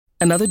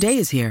Another day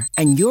is here,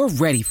 and you're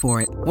ready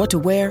for it. What to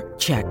wear?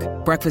 Check.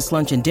 Breakfast,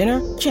 lunch, and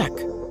dinner? Check.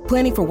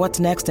 Planning for what's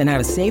next and how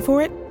to save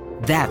for it?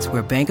 That's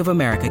where Bank of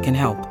America can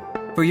help.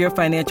 For your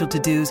financial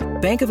to-dos,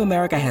 Bank of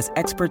America has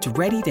experts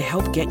ready to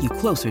help get you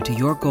closer to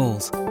your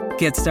goals.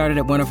 Get started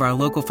at one of our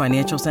local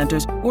financial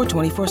centers or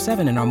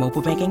 24/7 in our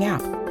mobile banking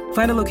app.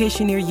 Find a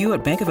location near you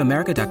at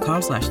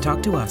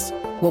bankofamerica.com/talktous.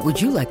 What would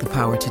you like the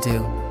power to do?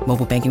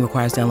 Mobile banking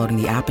requires downloading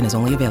the app and is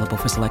only available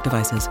for select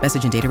devices.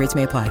 Message and data rates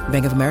may apply.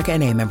 Bank of America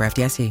N.A., member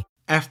FDIC.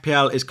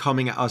 FPL is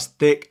coming at us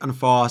thick and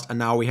fast, and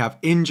now we have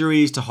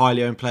injuries to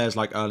highly owned players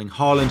like Erling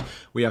Haaland.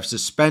 We have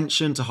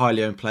suspension to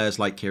highly owned players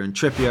like Kieran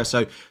Trippier.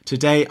 So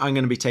today I'm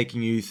going to be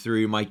taking you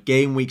through my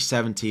game week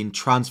 17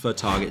 transfer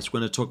targets. We're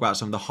going to talk about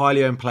some of the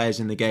highly owned players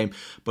in the game,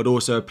 but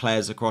also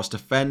players across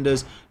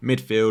defenders,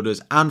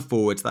 midfielders and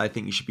forwards that I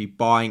think you should be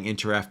buying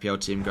into your FPL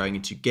team going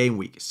into game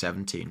week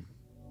 17.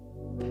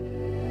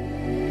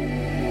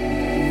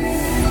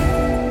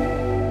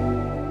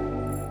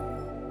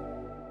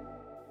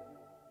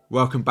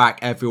 Welcome back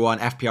everyone,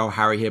 FPL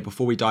Harry here.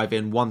 Before we dive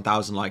in,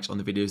 1,000 likes on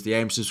the video is the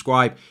aim.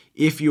 Subscribe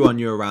if you are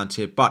new around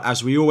here. But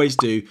as we always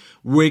do,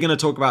 we're going to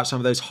talk about some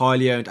of those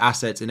highly owned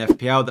assets in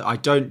FPL that I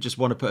don't just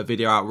want to put a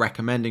video out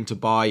recommending to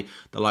buy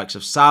the likes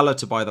of Salah,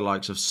 to buy the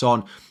likes of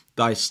Son.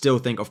 That I still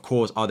think, of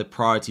course, are the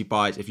priority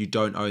buys if you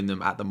don't own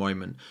them at the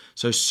moment.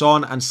 So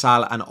Son and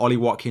Salah and Ollie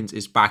Watkins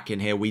is back in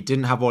here. We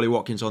didn't have Ollie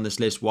Watkins on this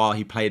list while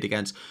he played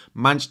against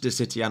Manchester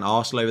City and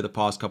Arsenal over the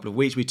past couple of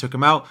weeks. We took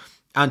him out,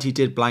 and he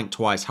did blank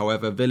twice.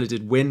 However, Villa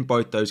did win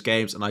both those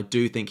games, and I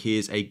do think he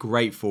is a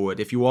great forward.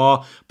 If you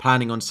are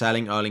planning on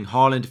selling Erling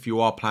Haaland, if you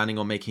are planning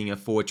on making a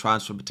forward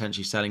transfer,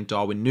 potentially selling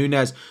Darwin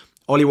Núñez,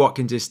 Ollie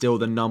Watkins is still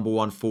the number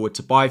one forward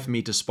to buy for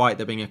me, despite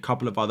there being a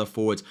couple of other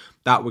forwards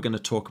that we're going to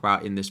talk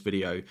about in this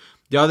video.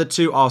 The other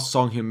two are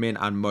Son Heung-min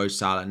and Mo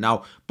Salah.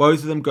 Now, both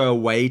of them go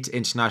away to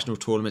international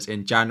tournaments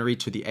in January,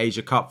 to the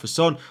Asia Cup for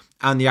Son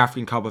and the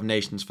African Cup of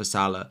Nations for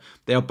Salah.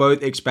 They are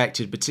both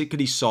expected,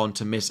 particularly Son,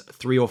 to miss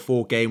 3 or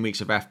 4 game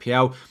weeks of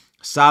FPL.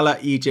 Salah,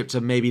 Egypt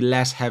are maybe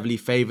less heavily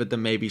favoured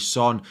than maybe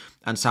Son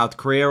and South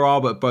Korea are,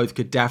 but both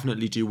could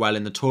definitely do well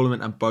in the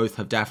tournament, and both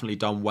have definitely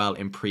done well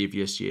in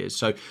previous years.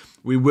 So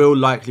we will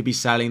likely be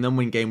selling them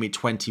when game week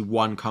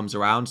 21 comes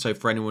around. So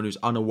for anyone who's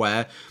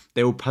unaware,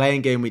 they will play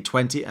in game week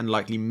 20 and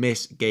likely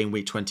miss game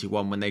week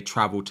 21 when they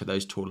travel to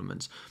those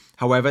tournaments.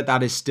 However,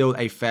 that is still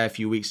a fair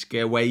few weeks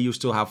away. You'll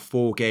still have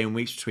 4 game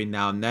weeks between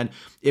now and then.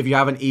 If you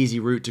have an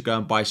easy route to go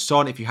and buy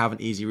Son, if you have an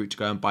easy route to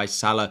go and buy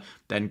Salah,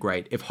 then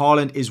great. If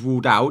Haaland is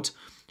ruled out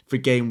for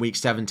game week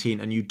 17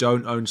 and you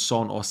don't own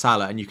Son or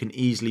Salah, and you can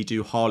easily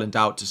do Haaland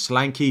out to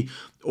Solanke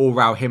or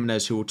Raul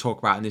Jimenez, who we'll talk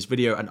about in this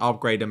video, and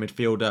upgrade a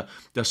midfielder,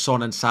 the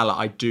Son and Salah,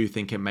 I do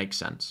think it makes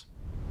sense.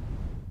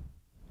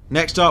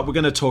 Next up, we're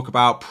going to talk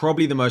about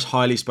probably the most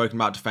highly spoken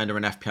about defender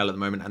in FPL at the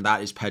moment, and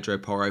that is Pedro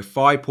Porro.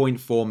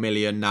 5.4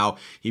 million now.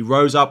 He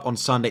rose up on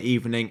Sunday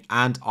evening,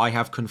 and I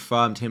have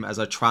confirmed him as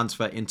a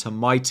transfer into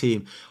my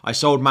team. I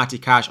sold Matty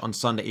Cash on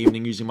Sunday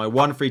evening using my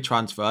one free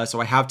transfer,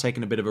 so I have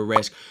taken a bit of a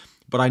risk.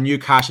 But I knew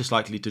Cash is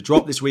likely to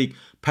drop this week.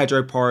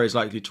 Pedro Porro is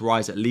likely to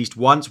rise at least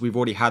once. We've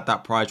already had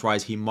that price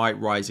rise. He might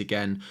rise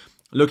again.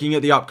 Looking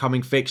at the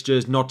upcoming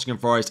fixtures, Nottingham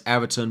Forest,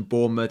 Everton,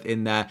 Bournemouth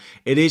in there.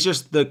 It is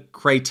just the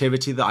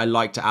creativity that I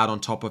like to add on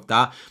top of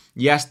that.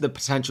 Yes, the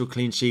potential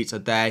clean sheets are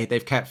there.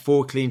 They've kept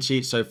 4 clean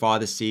sheets so far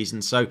this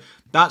season. So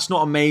that's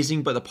not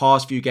amazing, but the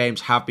past few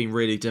games have been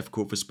really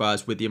difficult for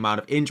Spurs with the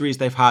amount of injuries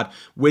they've had,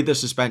 with the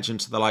suspension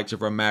to the likes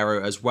of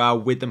Romero as well,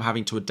 with them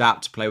having to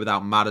adapt to play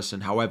without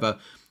Maddison. However,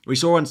 we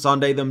saw on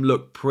Sunday them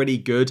look pretty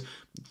good,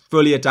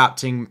 fully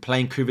adapting,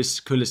 playing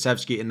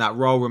Kulusevski in that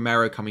role,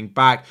 Romero coming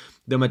back,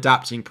 them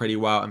adapting pretty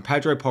well. And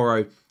Pedro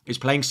Porro is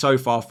playing so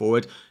far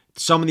forward.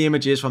 Some of the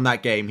images from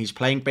that game, he's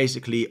playing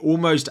basically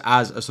almost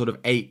as a sort of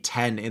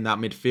 8-10 in that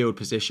midfield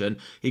position.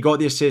 He got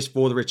the assist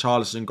for the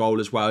Richarlison goal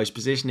as well. His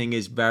positioning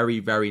is very,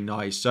 very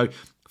nice. So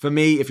for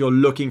me, if you're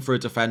looking for a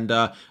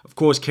defender, of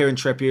course, Kieran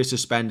Trippier is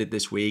suspended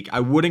this week. I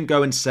wouldn't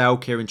go and sell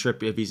Kieran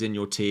Trippier if he's in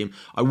your team.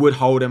 I would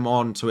hold him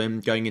on to him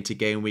going into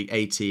game week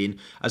 18.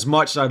 As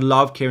much as I'd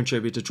love Kieran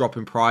Trippier to drop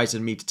in price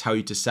and me to tell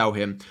you to sell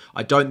him,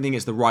 I don't think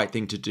it's the right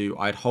thing to do.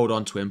 I'd hold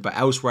on to him. But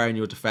elsewhere in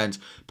your defense,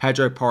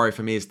 Pedro Porro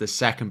for me is the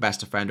second best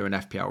defender in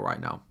FPL right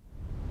now.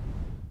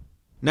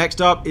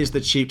 Next up is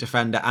the cheap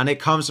defender, and it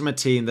comes from a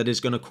team that is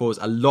going to cause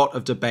a lot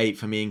of debate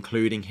for me,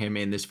 including him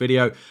in this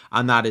video,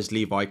 and that is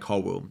Levi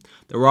Colwill.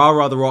 There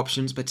are other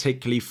options,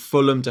 particularly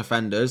Fulham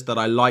defenders, that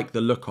I like the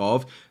look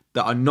of,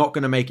 that are not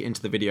going to make it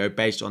into the video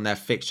based on their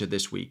fixture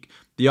this week.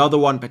 The other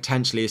one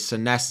potentially is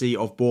Senesi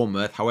of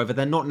Bournemouth. However,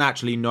 they're not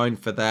naturally known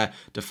for their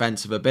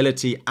defensive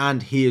ability,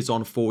 and he is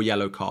on 4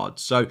 yellow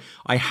cards. So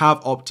I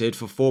have opted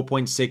for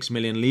 4.6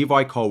 million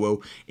Levi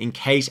Colwill in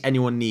case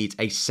anyone needs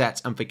a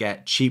set and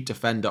forget cheap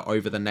defender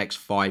over the next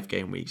 5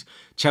 game weeks.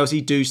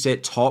 Chelsea do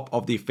sit top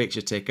of the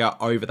fixture ticker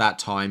over that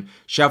time.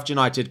 Sheffield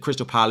United,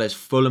 Crystal Palace,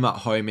 Fulham at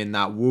home in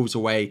that, Wolves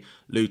away,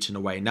 Luton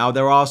away. Now,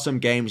 there are some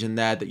games in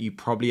there that you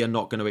probably are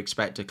not going to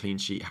expect a clean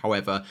sheet.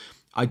 However,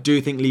 I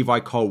do think Levi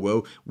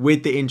Colwill,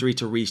 with the injury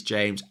to Reece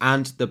James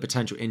and the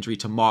potential injury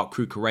to Marc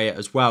Cucurella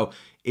as well,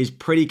 is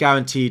pretty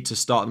guaranteed to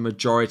start the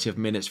majority of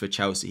minutes for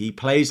Chelsea. He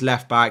plays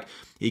left back.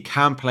 He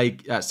can play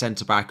at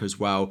centre back as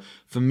well.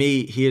 For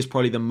me, he is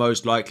probably the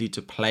most likely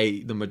to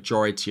play the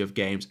majority of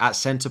games. At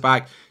centre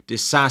back,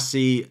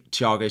 Disasi,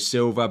 Thiago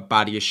Silva,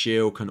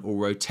 Badiashile can all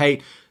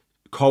rotate.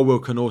 Colwill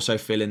can also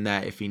fill in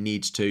there if he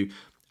needs to.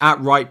 At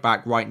right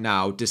back right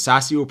now,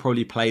 Disasi will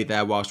probably play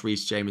there whilst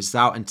Reece James is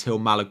out until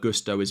Malo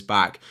Gusto is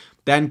back.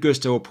 Then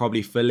Gusto will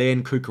probably fill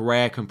in.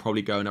 Cucurella can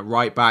probably go in at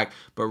right back.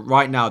 But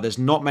right now, there's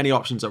not many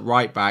options at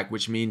right back,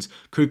 which means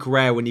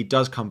Cucurella, when he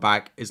does come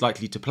back, is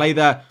likely to play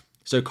there.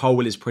 So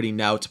Colwill is pretty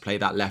nailed to play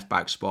that left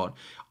back spot.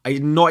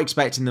 I'm not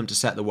expecting them to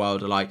set the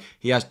world alight.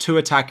 He has 2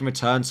 attacking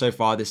returns so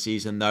far this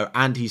season, though,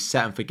 and he's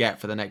set and forget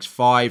for the next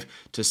 5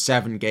 to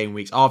 7 game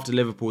weeks. After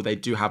Liverpool, they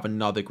do have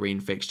another green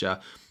fixture.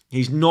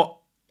 He's not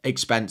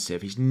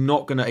expensive. He's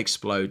not going to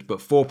explode, but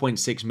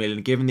 4.6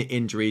 million, given the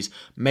injuries,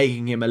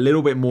 making him a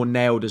little bit more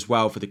nailed as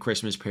well for the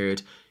Christmas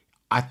period.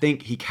 I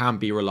think he can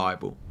be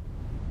reliable.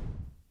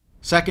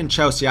 Second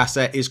Chelsea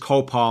asset is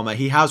Cole Palmer.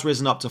 He has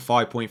risen up to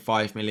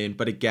 5.5 million,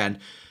 but again,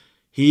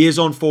 he is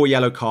on 4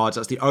 yellow cards.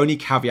 That's the only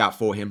caveat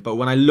for him. But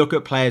when I look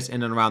at players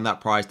in and around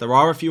that price, there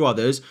are a few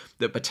others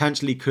that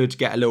potentially could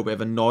get a little bit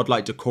of a nod,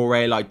 like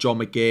Doucouré, like John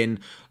McGinn,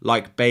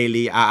 like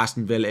Bailey at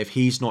Aston Villa if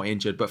he's not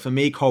injured. But for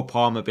me, Cole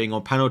Palmer being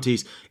on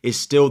penalties is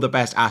still the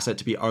best asset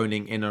to be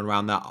owning in and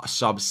around that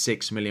sub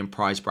 6 million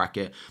price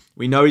bracket.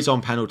 We know he's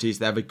on penalties.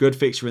 They have a good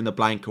fixture in the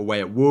blank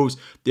away at Wolves.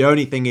 The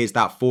only thing is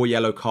that 4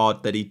 yellow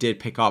card that he did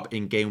pick up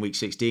in game week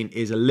 16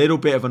 is a little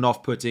bit of an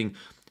off-putting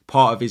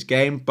part of his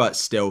game, but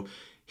still,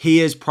 he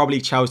is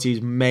probably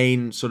Chelsea's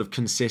main sort of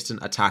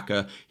consistent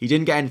attacker. He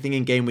didn't get anything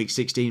in game week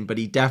 16, but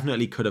he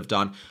definitely could have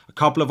done. A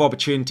couple of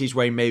opportunities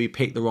where he maybe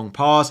picked the wrong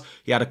pass.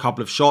 He had a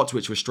couple of shots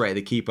which were straight at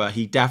the keeper.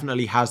 He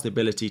definitely has the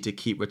ability to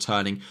keep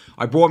returning.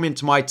 I brought him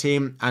into my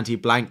team and he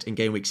blanked in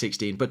game week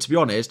 16. But to be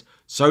honest,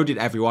 so did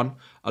everyone.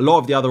 A lot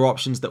of the other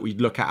options that we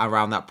look at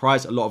around that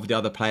price, a lot of the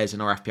other players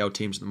in our FPL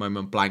teams at the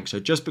moment blank. So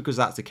just because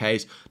that's the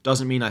case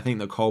doesn't mean I think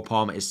that Cole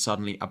Palmer is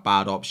suddenly a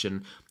bad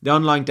option. The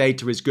underlying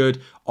data is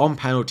good on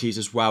penalties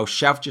as well.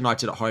 Sheffield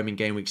United at home in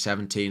game week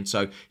 17.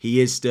 So he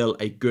is still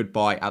a good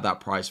buy at that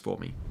price for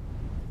me.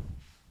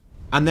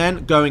 And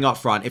then going up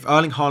front, if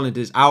Erling Haaland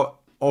is out,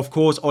 of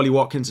course, Ollie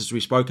Watkins, as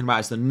we've spoken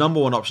about, is the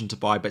number 1 option to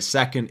buy, but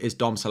second is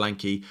Dom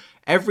Solanke.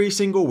 Every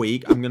single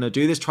week, I'm going to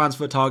do this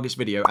transfer targets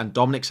video, and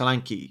Dominic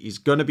Solanke is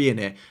going to be in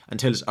it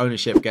until his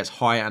ownership gets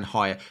higher and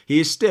higher. He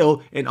is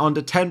still in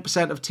under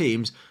 10% of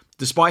teams.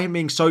 Despite him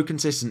being so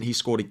consistent, he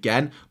scored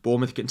again.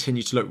 Bournemouth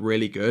continue to look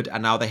really good,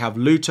 and now they have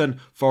Luton,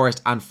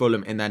 Forest and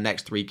Fulham in their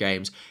next 3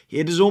 games.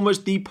 It is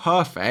almost the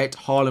perfect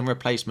Haaland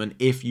replacement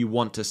if you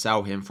want to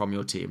sell him from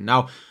your team.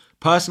 Now,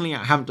 personally,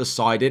 I haven't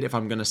decided if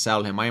I'm going to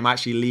sell him. I am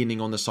actually leaning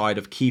on the side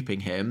of keeping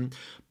him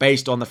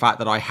based on the fact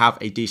that I have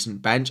a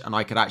decent bench and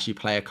I could actually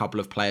play a couple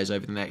of players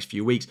over the next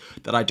few weeks,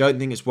 that I don't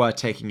think it's worth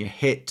taking a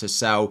hit to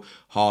sell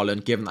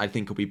Haaland, given that I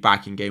think he'll be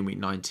back in game week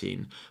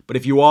 19. But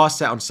if you are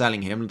set on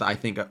selling him, that I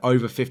think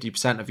over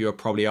 50% of you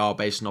probably are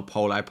based on a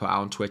poll I put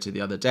out on Twitter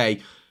the other day,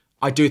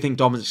 I do think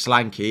Dominic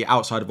Solanke,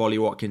 outside of Ollie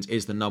Watkins,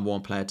 is the number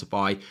 1 player to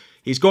buy.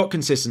 He's got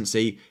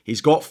consistency, he's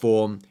got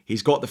form,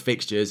 he's got the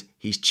fixtures,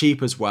 he's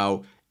cheap as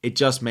well. It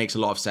just makes a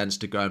lot of sense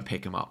to go and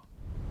pick him up.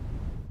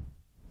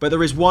 But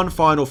there is one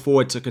final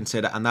forward to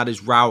consider, and that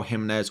is Raul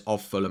Jimenez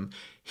of Fulham.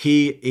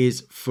 He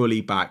is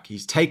fully back.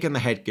 He's taken the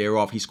headgear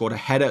off. He scored a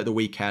header at the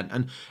weekend.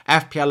 And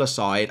FPL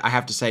aside, I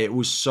have to say it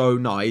was so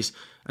nice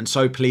and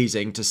so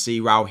pleasing to see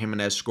Raul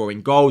Jimenez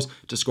scoring goals,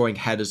 to scoring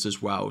headers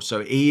as well.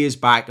 So he is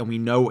back and we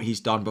know what he's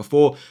done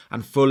before,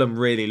 and Fulham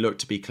really look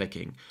to be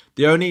clicking.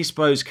 The only,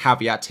 supposed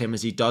caveat to him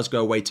is he does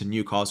go away to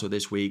Newcastle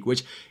this week,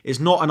 which is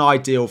not an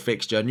ideal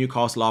fixture.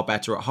 Newcastle are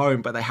better at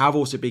home, but they have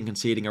also been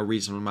conceding a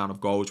reasonable amount of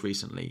goals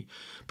recently.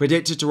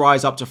 Predicted to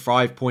rise up to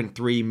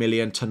 5.3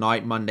 million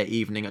tonight, Monday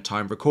evening at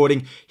time of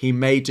recording. He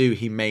may do,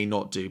 he may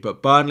not do.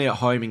 But Burnley at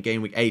home in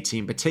game week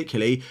 18,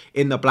 particularly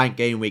in the blank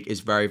game week,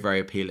 is very, very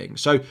appealing.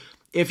 So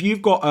if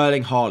you've got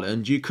Erling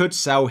Haaland, you could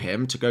sell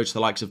him to go to the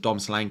likes of Dom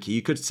Solanke.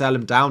 You could sell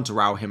him down to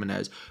Raul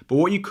Jimenez. But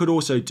what you could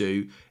also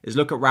do is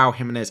look at Raul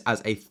Jimenez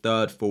as a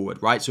third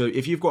forward, right? So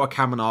if you've got a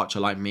Cameron Archer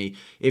like me,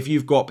 if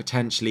you've got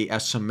potentially a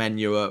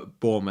Semenyo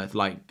at Bournemouth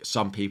like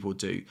some people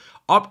do,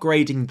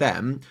 upgrading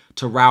them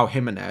to Raul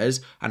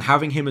Jimenez and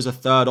having him as a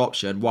third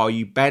option while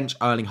you bench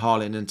Erling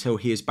Haaland until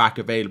he is back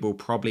available,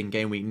 probably in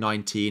game week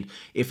 19,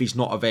 if he's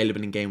not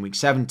available in game week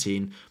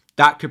 17,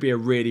 that could be a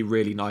really,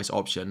 really nice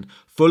option.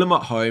 Fulham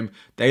at home,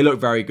 they look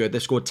very good.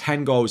 They've scored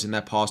 10 goals in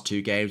their past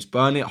 2 games.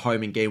 Burnley at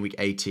home in game week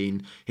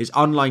 18. His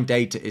underlying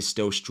data is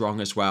still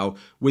strong as well.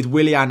 With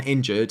Willian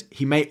injured,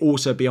 he may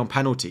also be on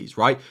penalties,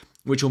 right?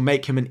 Which will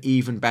make him an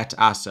even better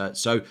asset.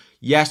 So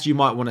yes, you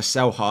might want to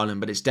sell Haaland,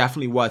 but it's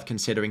definitely worth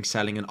considering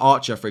selling an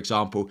Archer, for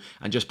example,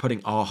 and just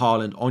putting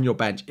Haaland on your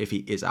bench if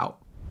he is out.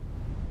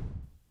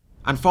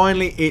 And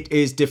finally, it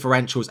is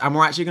differentials. And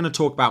we're actually going to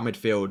talk about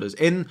midfielders.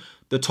 In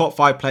the top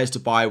 5 players to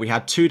buy, we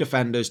had 2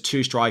 defenders,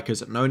 2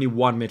 strikers, and only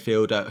 1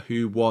 midfielder,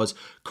 who was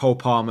Cole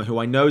Palmer, who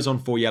I know is on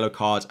 4 yellow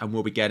cards and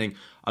will be getting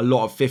a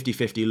lot of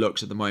 50-50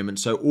 looks at the moment.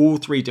 So all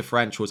 3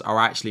 differentials are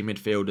actually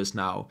midfielders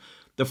now.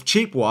 The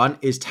cheap one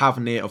is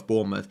Tavernier of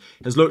Bournemouth.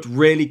 Has looked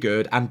really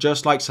good, and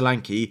just like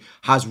Solanke,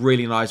 has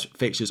really nice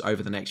fixtures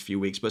over the next few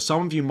weeks. But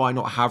some of you might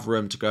not have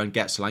room to go and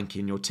get Solanke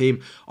in your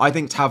team. I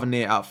think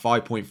Tavernier at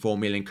 5.4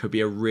 million could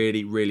be a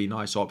really, really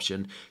nice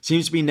option.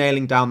 Seems to be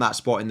nailing down that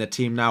spot in the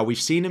team now.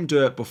 We've seen him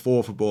do it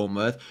before for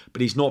Bournemouth,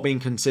 but he's not been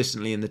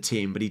consistently in the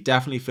team. But he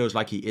definitely feels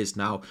like he is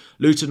now.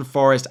 Luton,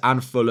 Forest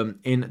and Fulham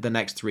in the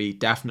next 3,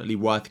 definitely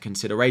worth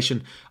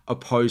consideration,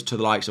 opposed to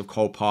the likes of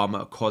Cole Palmer,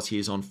 because he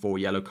is on 4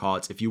 yellow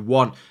cards. If you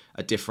want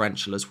a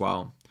differential as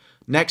well.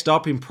 Next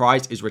up in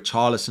price is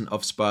Richarlison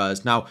of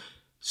Spurs. Now,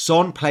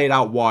 Son played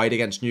out wide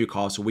against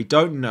Newcastle. We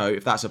don't know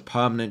if that's a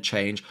permanent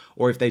change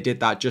or if they did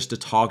that just to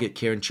target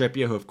Kieran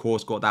Trippier, who of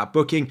course got that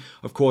booking,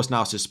 of course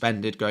now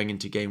suspended going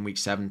into game week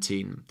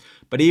 17.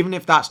 But even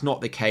if that's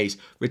not the case,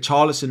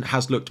 Richarlison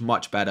has looked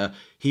much better.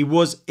 He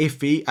was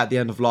iffy at the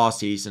end of last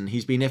season.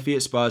 He's been iffy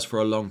at Spurs for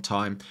a long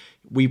time.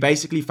 We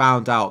basically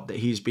found out that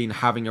he's been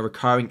having a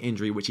recurring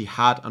injury, which he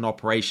had an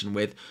operation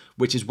with,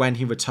 which is when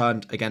he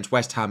returned against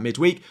West Ham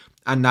midweek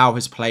and now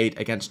has played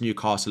against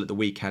Newcastle at the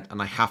weekend.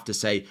 And I have to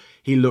say,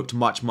 he looked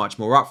much, much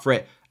more up for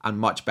it and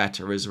much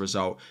better as a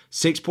result.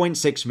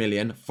 6.6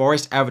 million,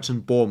 Forest, Everton,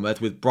 Bournemouth,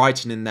 with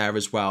Brighton in there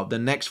as well. The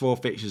next 4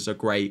 fixtures are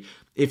great.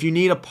 If you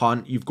need a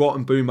punt, you've got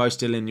Mbeumo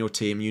still in your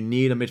team, you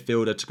need a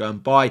midfielder to go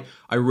and buy,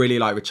 I really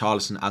like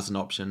Richarlison as an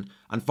option.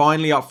 And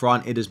finally up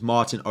front, it is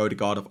Martin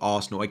Odegaard of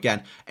Arsenal.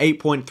 Again,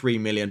 8.3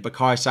 million.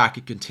 Bukayo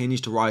Saka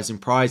continues to rise in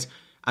price,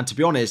 and to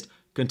be honest,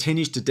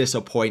 continues to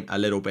disappoint a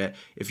little bit.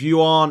 If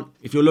you're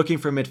looking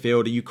for a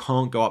midfielder, you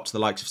can't go up to the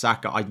likes of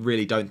Saka. I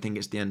really don't think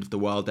it's the end of the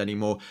world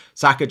anymore.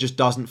 Saka just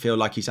doesn't feel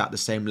like he's at the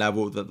same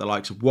level that the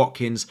likes of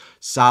Watkins,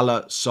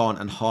 Salah, Son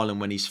and Haaland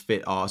when he's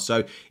fit are.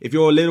 So if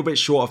you're a little bit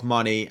short of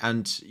money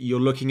and you're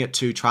looking at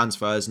 2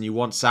 transfers and you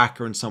want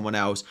Saka and someone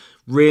else,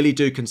 really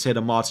do consider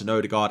Martin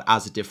Odegaard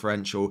as a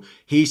differential.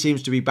 He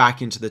seems to be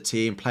back into the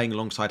team playing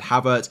alongside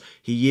Havertz.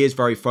 He is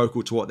very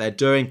focal to what they're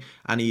doing,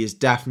 and he is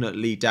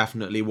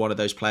definitely one of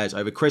those players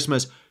over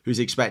Christmas who's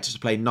expected to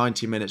play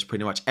 90 minutes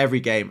pretty much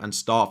every game and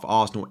start for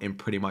Arsenal in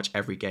pretty much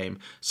every game.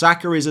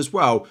 Saka is as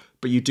well,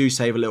 but you do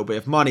save a little bit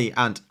of money,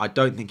 and I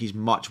don't think he's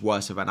much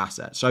worse of an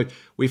asset. So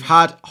we've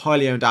had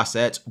highly owned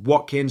assets,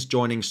 Watkins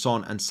joining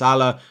Son and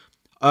Salah.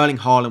 Erling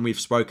Haaland we've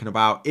spoken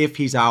about. If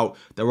he's out,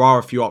 there are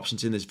a few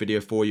options in this video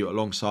for you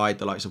alongside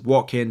the likes of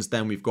Watkins.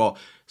 Then we've got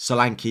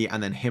Solanke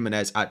and then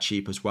Jimenez at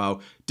cheap as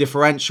well.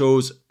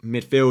 Differentials,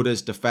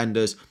 midfielders,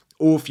 defenders,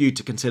 all for you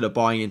to consider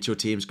buying into your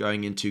teams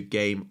going into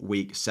game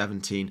week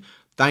 17.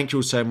 Thank you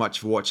all so much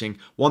for watching.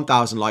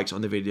 1,000 likes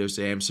on the video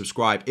today and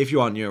subscribe if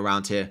you are new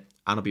around here,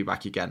 and I'll be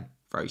back again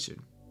very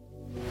soon.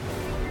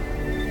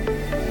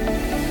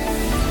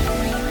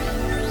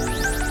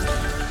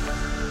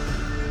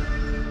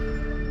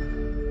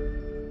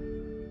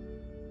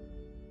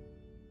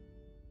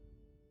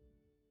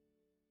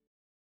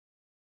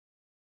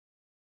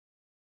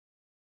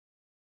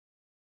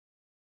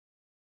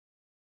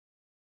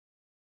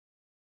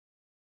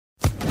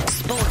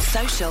 Sports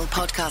Social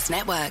Podcast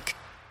Network.